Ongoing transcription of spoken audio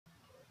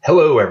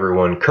Hello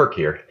everyone, Kirk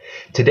here.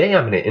 Today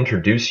I'm going to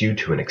introduce you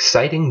to an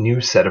exciting new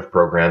set of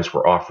programs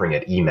we're offering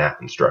at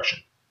eMathInstruction.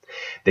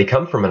 They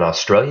come from an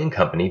Australian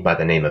company by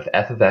the name of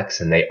f of x,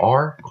 and they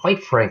are,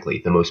 quite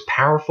frankly, the most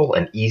powerful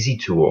and easy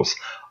tools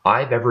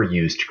I've ever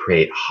used to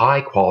create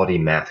high-quality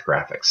math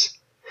graphics.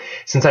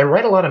 Since I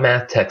write a lot of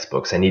math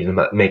textbooks, I need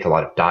to make a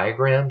lot of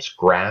diagrams,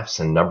 graphs,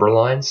 and number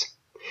lines,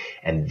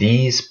 and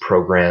these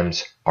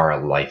programs are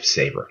a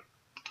lifesaver.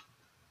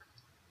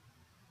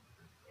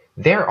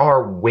 There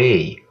are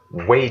way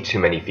too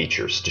many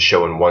features to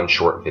show in one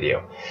short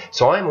video,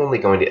 so I'm only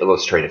going to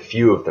illustrate a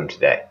few of them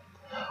today.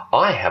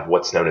 I have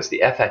what's known as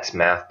the FX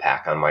Math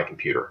Pack on my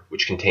computer,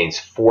 which contains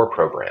 4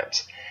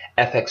 programs: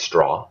 FX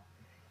Draw,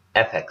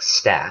 FX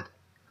Stat,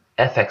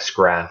 FX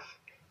Graph,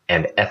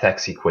 and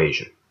FX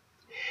Equation.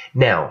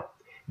 Now,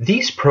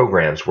 these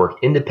programs work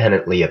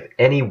independently of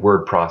any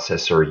word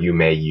processor you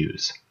may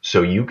use,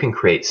 so you can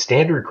create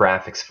standard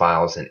graphics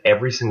files in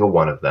every single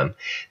one of them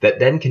that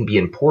then can be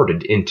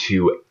imported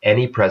into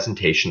any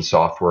presentation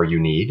software you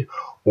need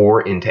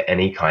or into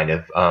any kind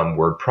of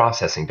word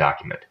processing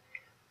document.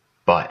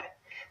 But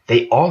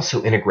they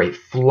also integrate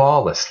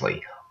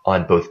flawlessly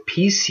on both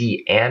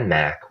PC and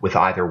Mac with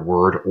either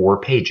Word or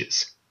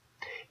Pages.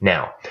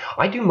 Now,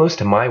 I do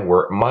most of my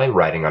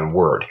writing on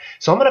Word,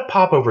 so I'm going to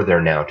pop over there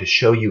now to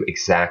show you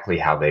exactly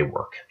how they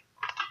work.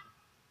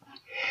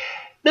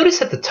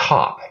 Notice at the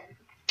top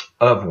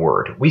of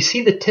Word, we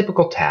see the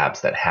typical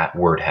tabs that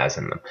Word has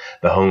in them: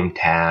 the Home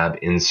tab,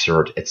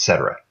 Insert,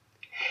 etc.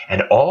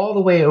 And all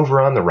the way over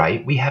on the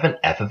right, we have an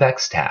f of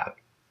x tab.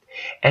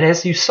 And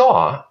as you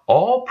saw,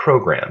 all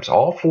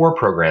 4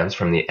 programs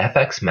from the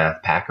FX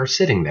Math Pack are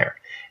sitting there: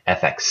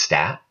 FX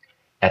Stat,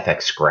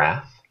 FX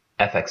Graph,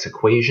 FX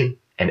Equation,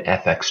 and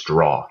FX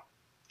Draw.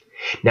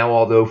 Now,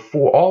 although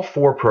all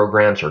 4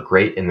 programs are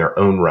great in their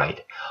own right,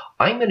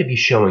 I'm going to be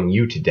showing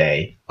you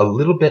today a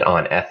little bit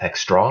on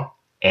FX Draw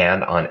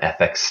and on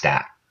FX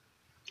Stat.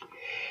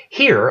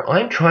 Here,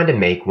 I'm trying to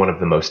make one of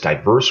the most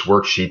diverse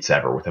worksheets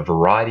ever with a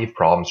variety of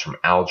problems from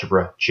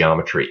algebra,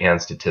 geometry,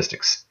 and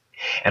statistics.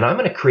 And I'm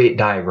going to create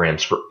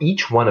diagrams for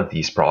each one of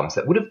these problems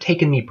that would have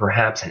taken me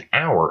perhaps an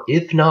hour,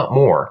 if not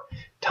more,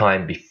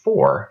 time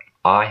before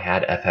I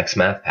had FX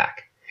Math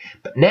Pack.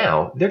 But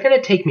now, they're going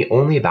to take me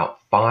only about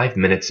 5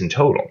 minutes in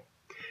total.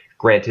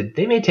 Granted,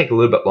 they may take a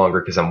little bit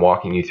longer because I'm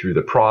walking you through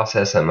the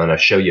process. I'm going to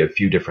show you a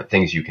few different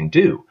things you can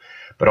do.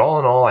 But all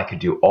in all, I could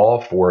do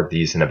all 4 of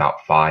these in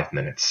about 5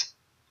 minutes.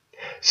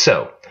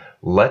 So,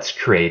 let's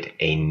create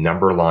a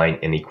number line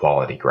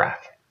inequality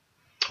graph.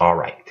 All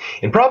right,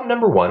 in problem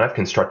number 1, I've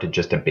constructed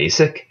just a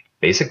basic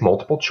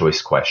multiple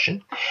choice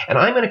question, and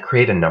I'm going to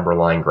create a number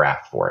line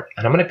graph for it.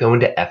 And I'm going to go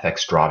into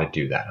FX Draw to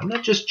do that. I'm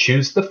going to just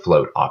choose the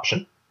float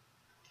option.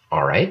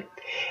 All right,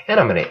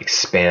 and I'm going to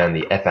expand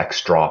the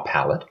FX Draw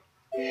palette.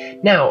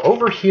 Now,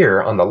 over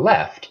here on the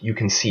left, you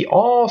can see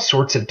all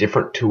sorts of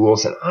different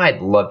tools, and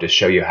I'd love to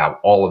show you how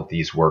all of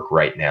these work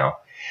right now.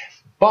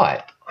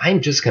 But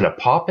I'm just going to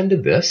pop into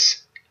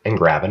this and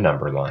grab a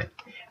number line,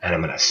 and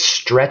I'm going to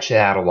stretch it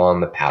out along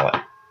the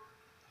palette.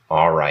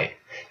 All right,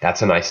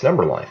 that's a nice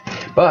number line,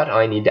 but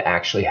I need to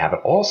actually have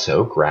it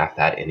also graph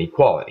that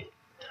inequality.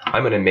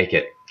 I'm going to make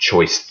it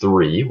choice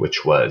 3,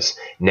 which was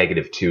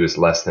 -2 is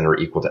less than or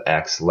equal to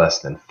x less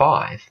than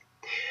 5.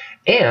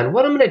 And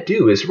what I'm going to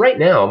do is, right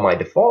now, my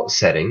default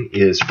setting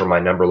is for my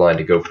number line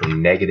to go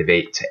from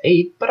 -8 to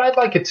 8, but I'd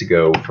like it to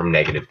go from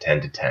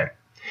 -10 to 10.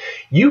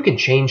 You can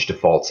change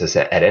defaults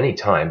at any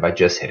time by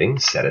just hitting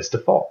Set as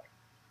Default,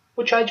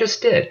 which I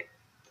just did.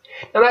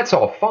 Now that's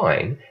all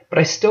fine, but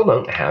I still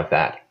don't have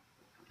that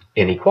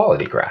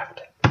inequality graphed.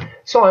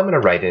 So I'm going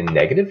to write in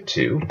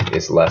 -2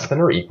 is less than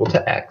or equal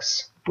to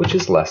x, which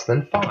is less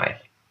than 5.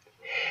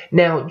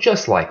 Now,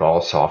 just like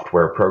all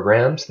software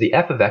programs, the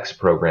f of x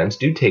programs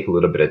do take a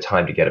little bit of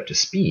time to get up to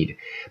speed,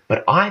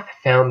 but I've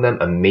found them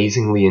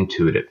amazingly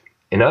intuitive.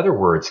 In other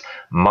words,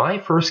 my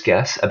first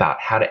guess about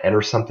how to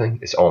enter something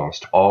is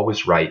almost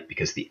always right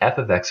because the f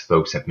of x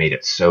folks have made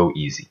it so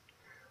easy.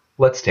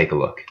 Let's take a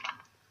look.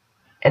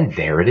 And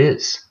there it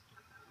is,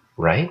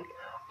 right?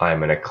 I'm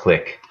going to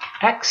click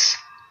X,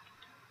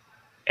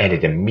 and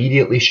it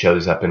immediately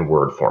shows up in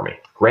Word for me.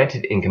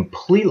 Granted, in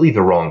completely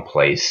the wrong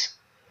place,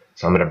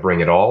 so I'm going to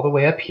bring it all the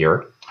way up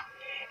here,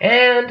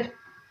 and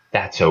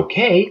that's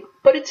okay,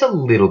 but it's a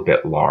little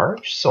bit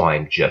large, so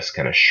I'm just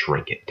going to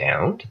shrink it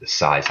down to the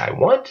size I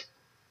want,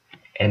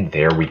 and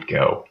there we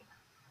go.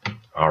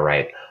 All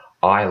right,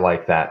 I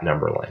like that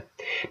number line.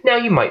 Now,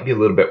 you might be a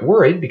little bit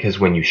worried because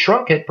when you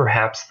shrunk it,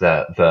 perhaps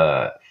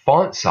the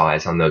font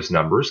size on those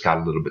numbers got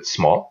a little bit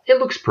small. It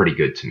looks pretty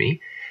good to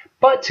me.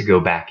 But to go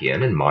back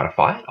in and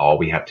modify it, all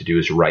we have to do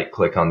is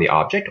right-click on the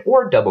object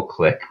or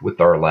double-click with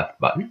our left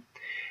button.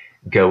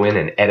 Go in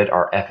and edit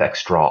our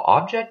FX Draw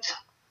object.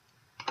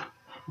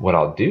 What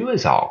I'll do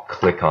is I'll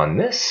click on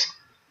this.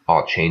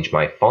 I'll change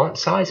my font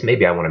size.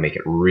 Maybe I want to make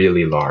it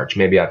really large.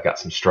 Maybe I've got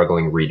some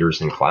struggling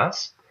readers in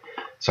class.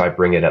 So I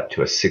bring it up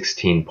to a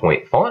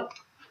 16-point font.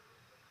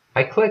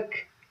 I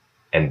click,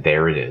 And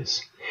there it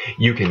is.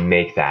 You can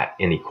make that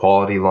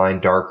inequality line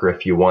darker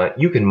if you want.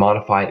 You can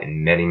modify it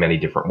in many, many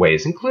different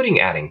ways, including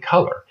adding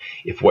color,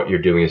 if what you're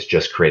doing is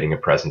just creating a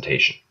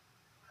presentation.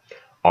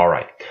 All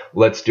right,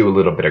 let's do a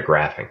little bit of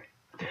graphing.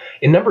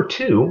 In number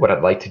 2, what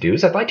I'd like to do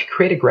is I'd like to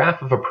create a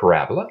graph of a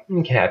parabola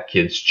and have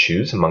kids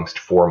choose amongst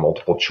 4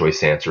 multiple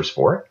choice answers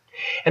for it.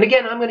 And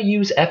again, I'm going to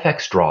use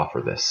FXdraw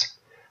for this.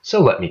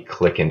 So let me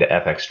click into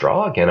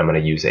FXdraw. Again, I'm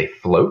going to use a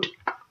float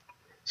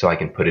so I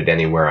can put it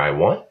anywhere I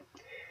want.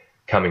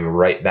 Coming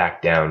right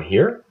back down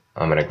here,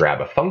 I'm going to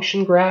grab a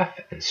function graph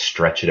and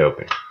stretch it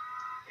open.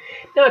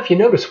 Now, if you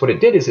notice, what it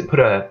did is it put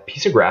a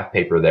piece of graph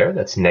paper there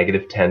that's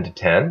 -10 to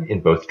 10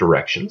 in both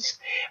directions.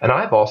 And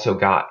I've also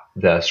got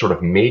the sort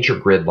of major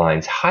grid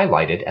lines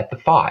highlighted at the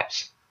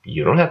 5s.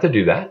 You don't have to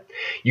do that.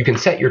 You can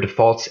set your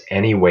defaults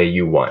any way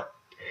you want.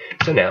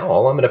 So now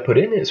all I'm going to put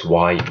in is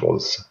y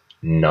equals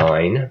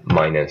 9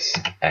 minus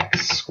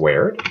x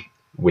squared,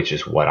 which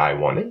is what I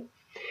wanted.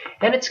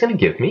 And it's going to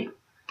give me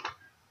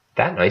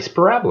that nice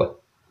parabola.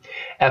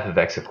 F of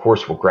x, of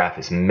course, will graph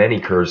as many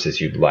curves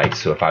as you'd like.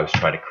 So if I was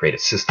trying to create a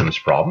systems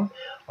problem,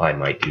 I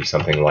might do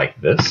something like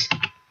this.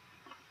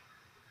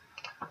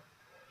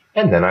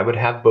 And then I would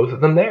have both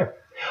of them there.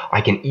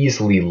 I can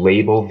easily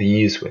label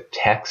these with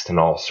text and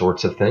all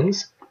sorts of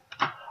things.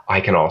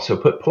 I can also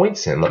put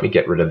points in. Let me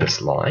get rid of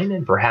this line,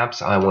 and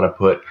perhaps I want to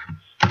put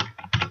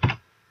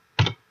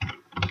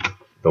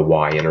the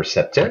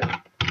y-intercept in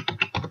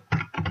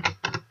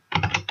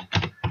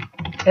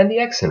and the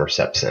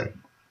x-intercepts in.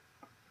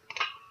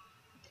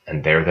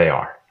 And there they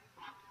are.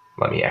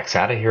 Let me X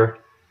out of here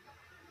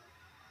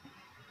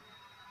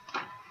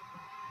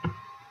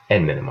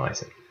and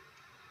minimize it.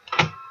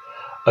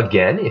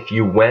 Again, if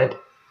you went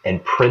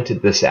and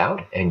printed this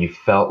out and you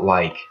felt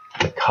like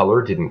the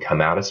color didn't come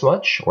out as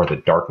much or the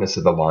darkness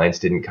of the lines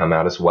didn't come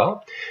out as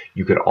well,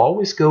 you could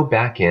always go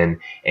back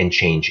in and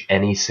change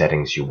any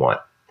settings you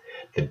want.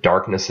 The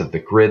darkness of the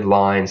grid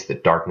lines, the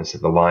darkness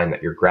of the line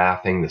that you're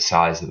graphing, the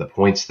size of the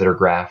points that are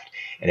graphed,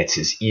 and it's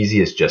as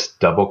easy as just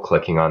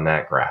double-clicking on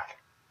that graph.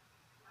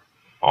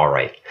 All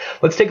right,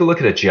 let's take a look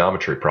at a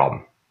geometry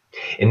problem.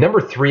 In number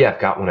 3, I've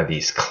got one of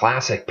these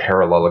classic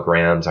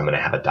parallelograms. I'm going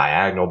to have a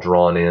diagonal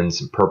drawn in,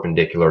 some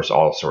perpendiculars,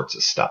 all sorts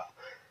of stuff.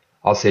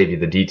 I'll save you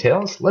the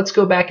details. Let's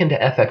go back into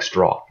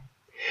FXdraw.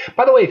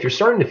 By the way, if you're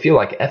starting to feel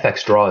like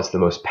FXdraw is the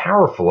most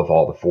powerful of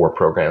all the 4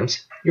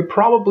 programs, you're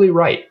probably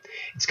right.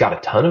 It's got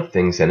a ton of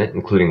things in it,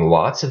 including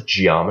lots of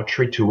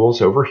geometry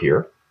tools over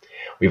here.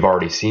 We've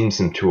already seen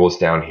some tools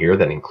down here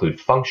that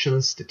include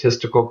functions,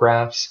 statistical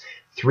graphs,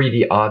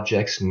 3D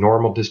objects,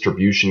 normal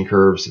distribution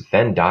curves,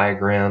 Venn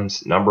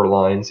diagrams, number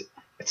lines,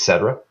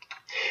 etc.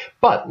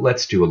 But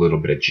let's do a little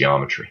bit of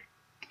geometry.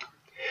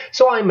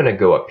 So I'm going to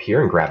go up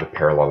here and grab a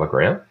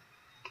parallelogram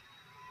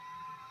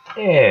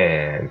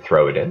and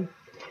throw it in.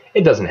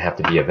 It doesn't have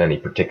to be of any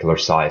particular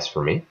size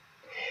for me.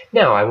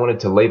 Now I wanted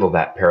to label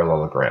that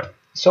parallelogram.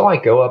 So I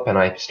go up and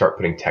I start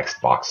putting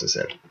text boxes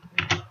in.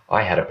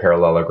 I had a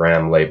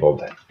parallelogram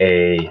labeled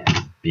A,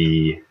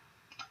 B,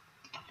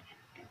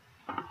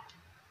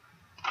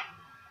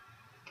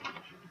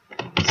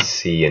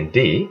 C, and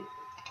D.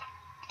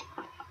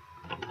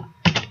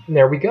 And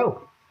there we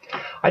go.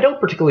 I don't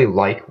particularly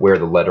like where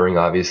the lettering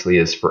obviously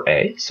is for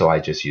A, so I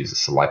just use a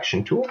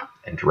selection tool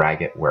and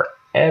drag it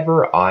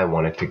wherever I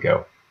want it to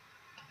go.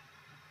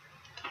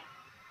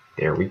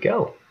 There we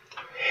go.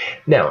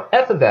 Now,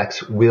 f of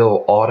x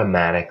will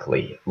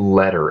automatically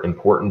letter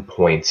important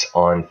points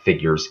on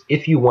figures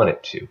if you want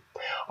it to.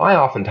 I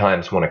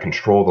oftentimes want to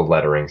control the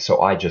lettering,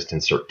 so I just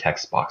insert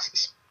text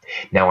boxes.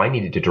 Now, I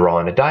needed to draw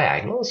in a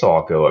diagonal, so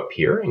I'll go up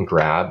here and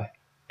grab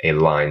a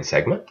line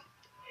segment,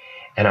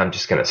 and I'm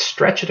just going to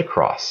stretch it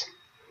across.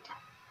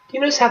 Do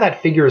you notice how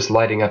that figure is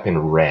lighting up in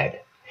red?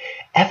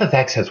 F of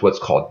x has what's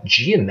called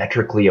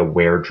geometrically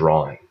aware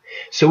drawing.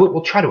 So it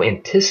will try to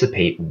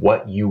anticipate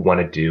what you want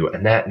to do,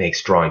 and that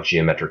makes drawing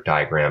geometric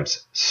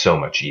diagrams so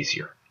much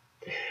easier.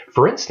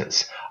 For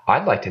instance,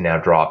 I'd like to now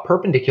draw a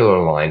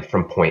perpendicular line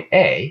from point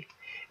A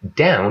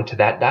down to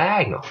that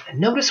diagonal.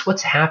 And notice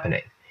what's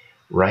happening,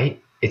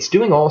 right? It's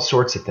doing all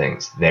sorts of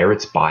things. There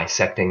it's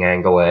bisecting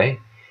angle A.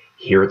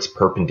 Here it's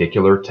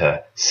perpendicular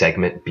to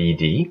segment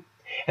BD.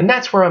 And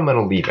that's where I'm going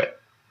to leave it.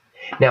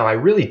 Now I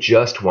really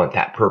just want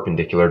that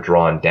perpendicular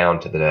drawn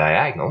down to the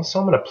diagonal, so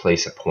I'm going to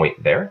place a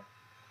point there.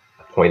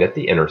 Point at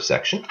the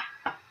intersection.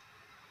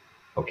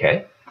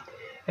 Okay.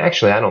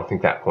 Actually, I don't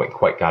think that point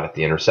quite got at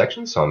the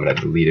intersection, so I'm going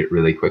to delete it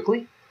really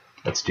quickly.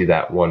 Let's do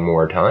that one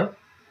more time.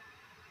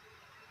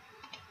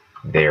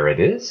 There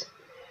it is.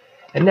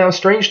 And now,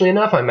 strangely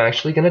enough, I'm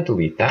actually going to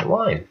delete that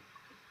line.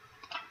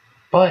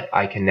 But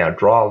I can now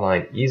draw a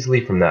line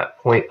easily from that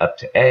point up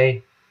to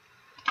A.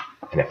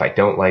 And if I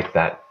don't like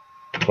that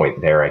point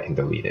there, I can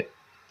delete it.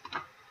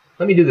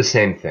 Let me do the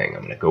same thing.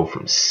 I'm going to go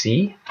from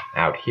C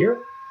out here.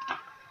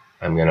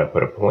 I'm going to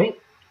put a point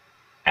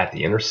at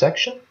the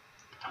intersection,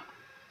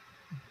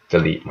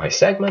 delete my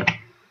segment,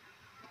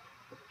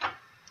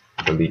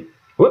 delete,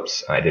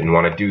 whoops, I didn't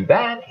want to do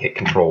that, hit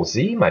Control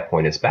Z, my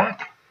point is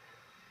back.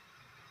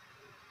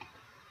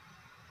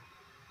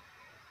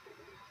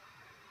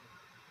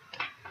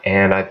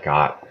 And I've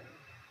got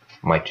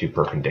my two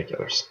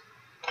perpendiculars,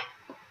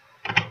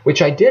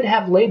 which I did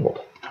have labeled.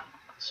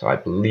 So I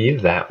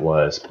believe that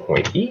was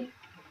point E,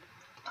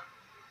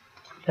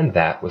 and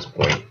that was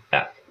point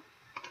F.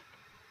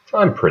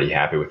 I'm pretty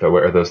happy with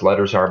where those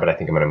letters are, but I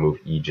think I'm going to move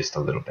E just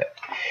a little bit.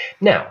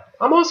 Now,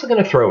 I'm also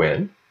going to throw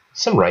in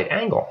some right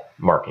angle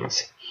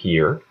markings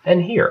here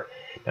and here.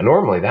 Now,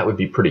 normally that would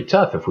be pretty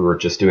tough if we were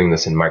just doing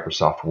this in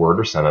Microsoft Word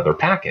or some other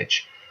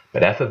package,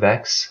 but f of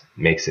x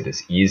makes it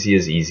as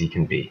easy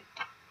can be.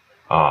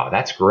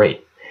 That's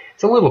great.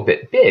 It's a little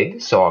bit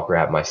big, so I'll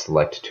grab my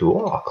select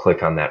tool, I'll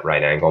click on that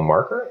right angle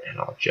marker, and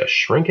I'll just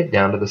shrink it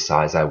down to the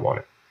size I want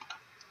it.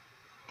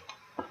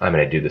 I'm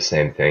going to do the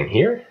same thing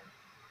here.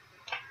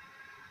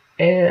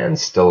 And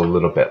still a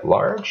little bit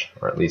large,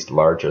 or at least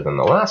larger than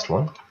the last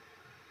one.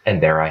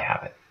 And there I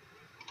have it.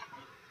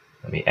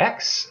 Let me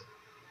X,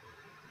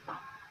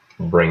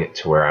 bring it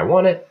to where I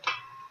want it.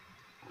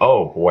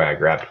 Oh boy, I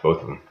grabbed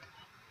both of them.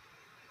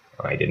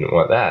 I didn't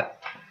want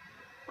that.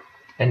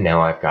 And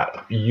now I've got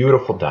a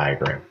beautiful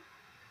diagram.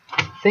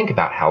 Think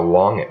about how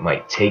long it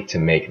might take to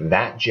make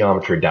that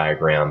geometry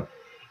diagram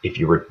if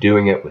you were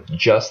doing it with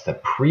just the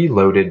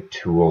preloaded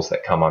tools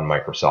that come on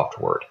Microsoft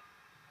Word.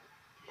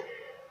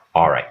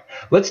 All right,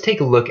 let's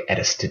take a look at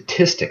a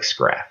statistics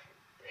graph.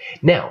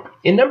 Now,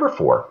 in number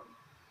 4,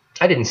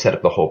 I didn't set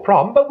up the whole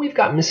problem, but we've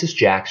got Mrs.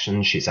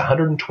 Jackson. She's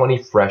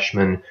 120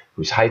 freshmen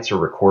whose heights are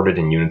recorded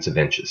in units of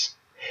inches.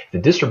 The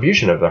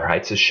distribution of their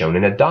heights is shown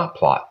in a dot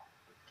plot.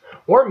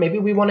 Or maybe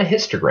we want a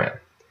histogram.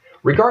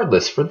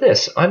 Regardless, for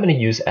this, I'm going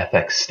to use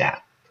fxstat.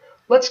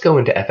 Let's go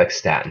into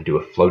fxstat and do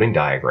a floating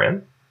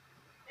diagram.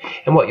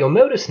 And what you'll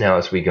notice now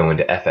as we go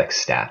into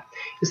fxstat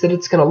is that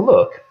it's going to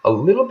look a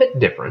little bit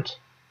different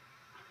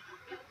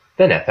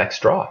than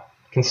fxdraw,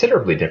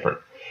 considerably different.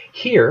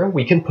 Here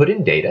we can put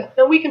in data,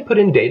 and we can put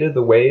in data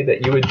the way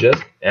that you would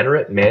just enter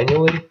it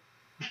manually.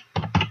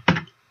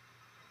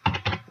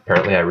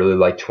 Apparently I really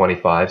like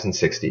 25s and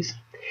 60s.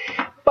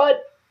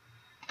 But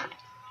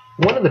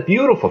one of the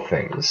beautiful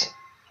things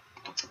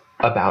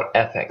about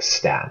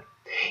fxstat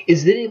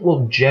is that it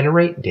will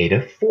generate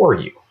data for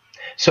you.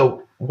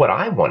 So what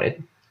I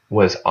wanted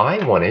was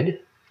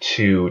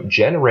to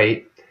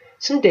generate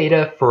some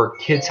data for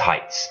kids'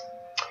 heights.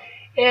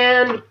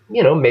 And,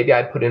 maybe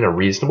I put in a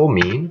reasonable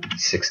mean,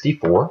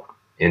 64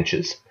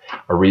 inches.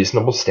 A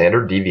reasonable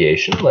standard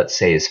deviation, let's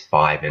say, is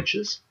 5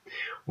 inches.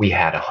 We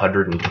had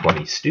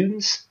 120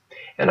 students,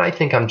 and I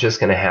think I'm just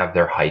going to have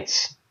their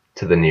heights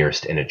to the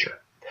nearest integer.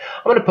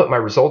 I'm going to put my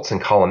results in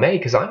column A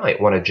because I might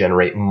want to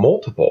generate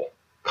multiple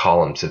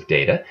columns of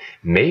data,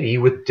 maybe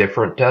with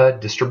different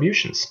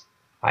distributions.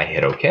 I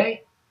hit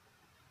OK.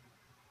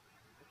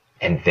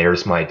 And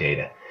there's my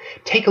data.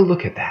 Take a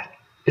look at that.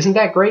 Isn't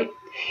that great?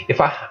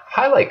 If I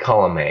highlight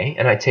column A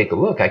and I take a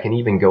look, I can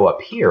even go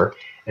up here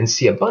and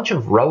see a bunch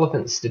of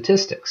relevant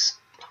statistics.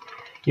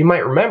 You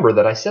might remember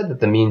that I said that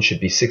the mean should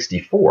be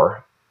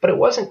 64, but it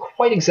wasn't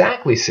quite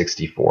exactly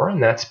 64,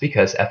 and that's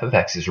because f of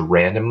x is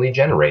randomly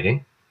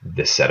generating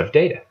this set of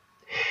data.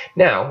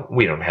 Now,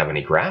 we don't have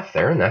any graph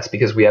there, and that's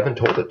because we haven't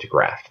told it to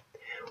graph.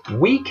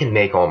 We can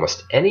make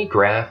almost any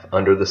graph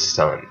under the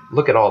sun.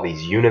 Look at all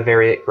these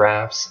univariate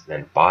graphs,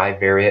 then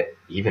bivariate,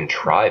 even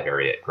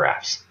trivariate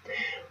graphs.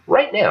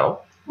 Right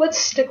now, let's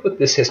stick with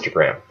this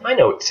histogram. I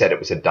know it said it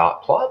was a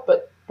dot plot,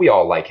 but we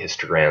all like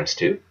histograms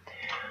too.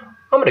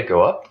 I'm going to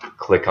go up,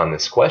 click on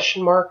this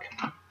question mark.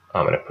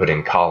 I'm going to put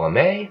in column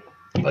A.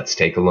 Let's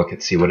take a look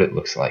and see what it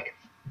looks like.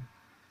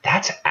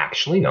 That's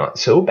actually not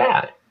so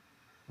bad,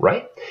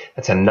 right?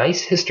 That's a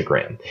nice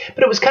histogram,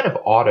 but it was kind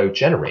of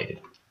auto-generated.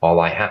 All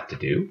I have to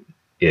do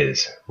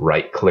is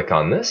right-click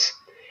on this,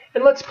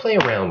 and let's play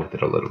around with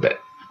it a little bit.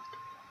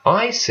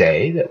 I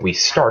say that we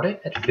start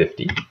it at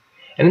 50,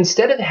 and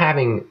instead of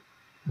having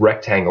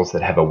rectangles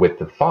that have a width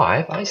of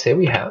 5, I say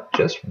we have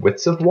just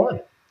widths of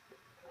 1.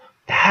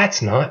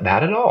 That's not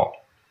bad at all.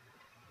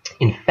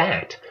 In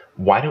fact,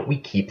 why don't we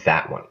keep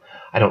that one?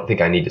 I don't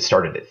think I need to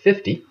start it at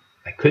 50.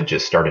 I could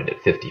just start it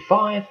at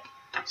 55,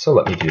 so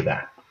let me do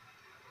that.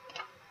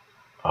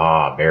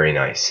 Very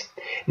nice.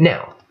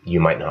 Now, you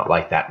might not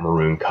like that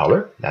maroon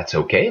color. That's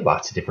okay.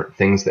 Lots of different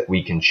things that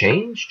we can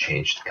change.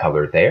 Change the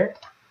color there.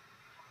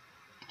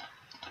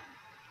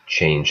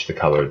 Change the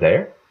color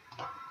there.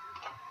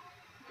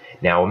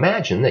 Now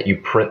imagine that you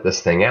print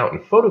this thing out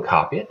and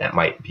photocopy it. That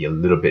might be a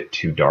little bit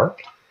too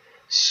dark.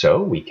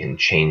 So we can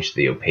change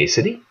the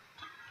opacity.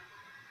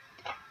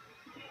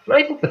 And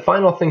I think the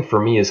final thing for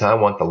me is I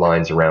want the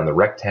lines around the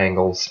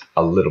rectangles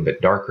a little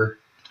bit darker.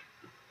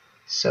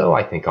 So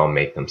I think I'll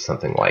make them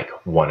something like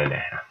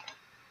 1.5.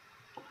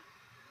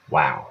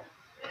 Wow.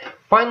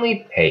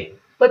 Finally, hey,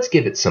 let's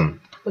give it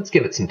some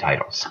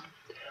titles.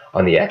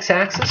 On the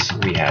x-axis,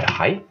 we had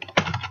height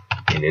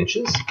in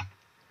inches,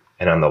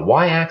 and on the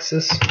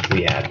y-axis,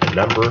 we had the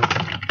number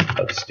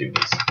of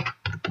students.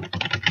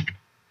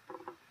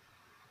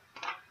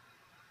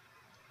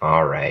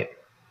 All right,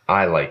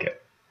 I like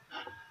it.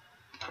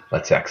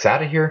 Let's X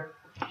out of here,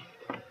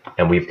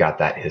 and we've got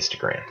that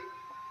histogram.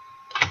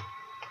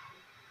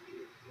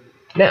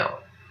 Now,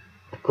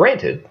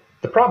 granted,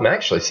 The problem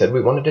actually said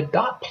we wanted a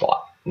dot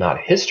plot, not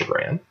a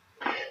histogram.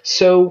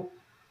 So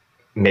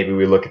maybe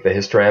we look at the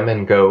histogram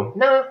and go,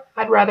 nah,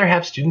 I'd rather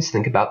have students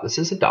think about this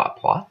as a dot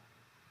plot.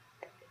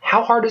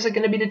 How hard is it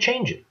going to be to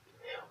change it?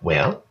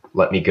 Well,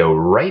 let me go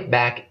right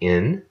back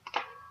in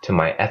to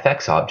my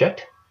FX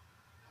object.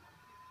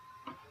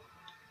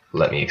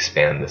 Let me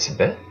expand this a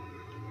bit.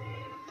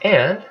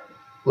 And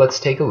let's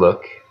take a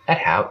look at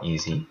how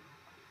easily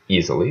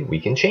we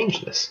can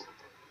change this.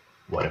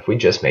 What if we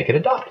just make it a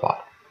dot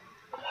plot?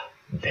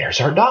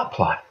 There's our dot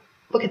plot.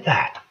 Look at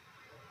that.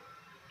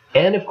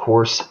 And of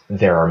course,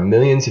 there are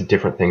millions of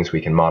different things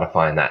we can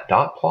modify in that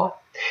dot plot,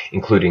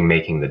 including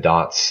making the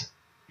dots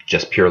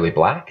just purely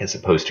black as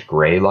opposed to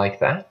gray like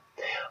that.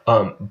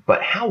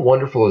 But how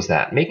wonderful is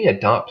that? Making a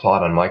dot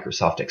plot on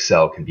Microsoft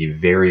Excel can be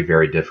very,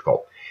 very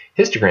difficult.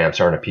 Histograms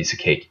aren't a piece of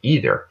cake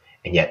either,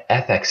 and yet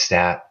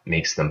FXStat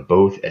makes them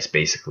both as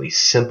basically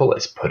simple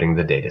as putting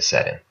the data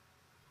set in.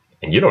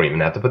 And you don't even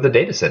have to put the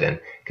data set in,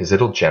 because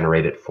it'll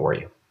generate it for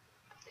you.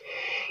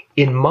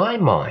 In my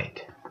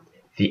mind,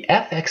 the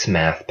FX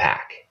Math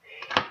Pack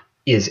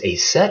is a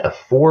set of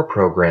 4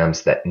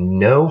 programs that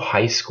no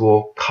high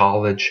school,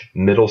 college,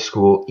 middle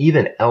school,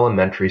 even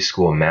elementary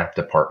school math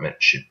department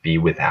should be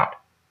without.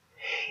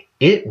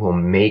 It will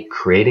make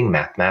creating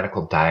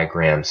mathematical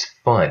diagrams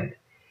fun,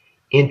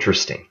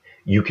 interesting.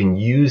 You can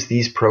use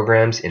these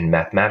programs in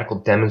mathematical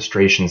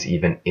demonstrations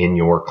even in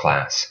your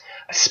class,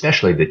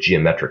 especially the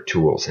geometric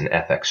tools in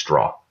FX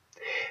Draw.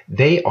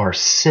 They are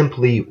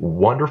simply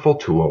wonderful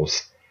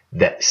tools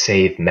that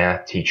save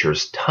math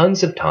teachers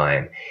tons of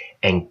time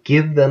and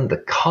give them the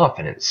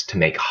confidence to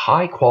make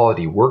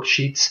high-quality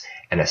worksheets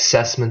and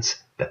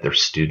assessments that their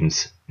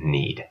students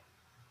need.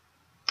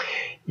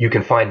 You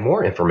can find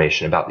more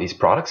information about these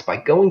products by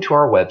going to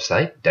our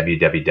website,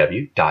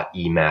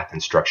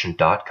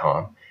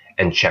 www.eMathInstruction.com,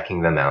 and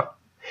checking them out.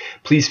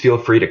 Please feel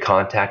free to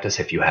contact us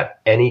if you have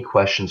any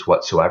questions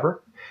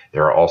whatsoever.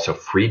 There are also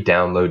free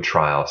download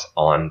trials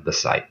on the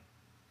site.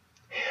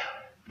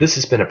 This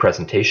has been a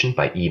presentation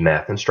by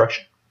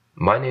eMathInstruction.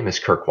 My name is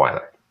Kirk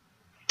Weiler.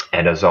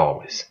 And as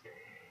always,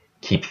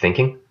 keep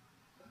thinking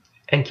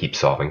and keep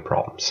solving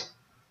problems.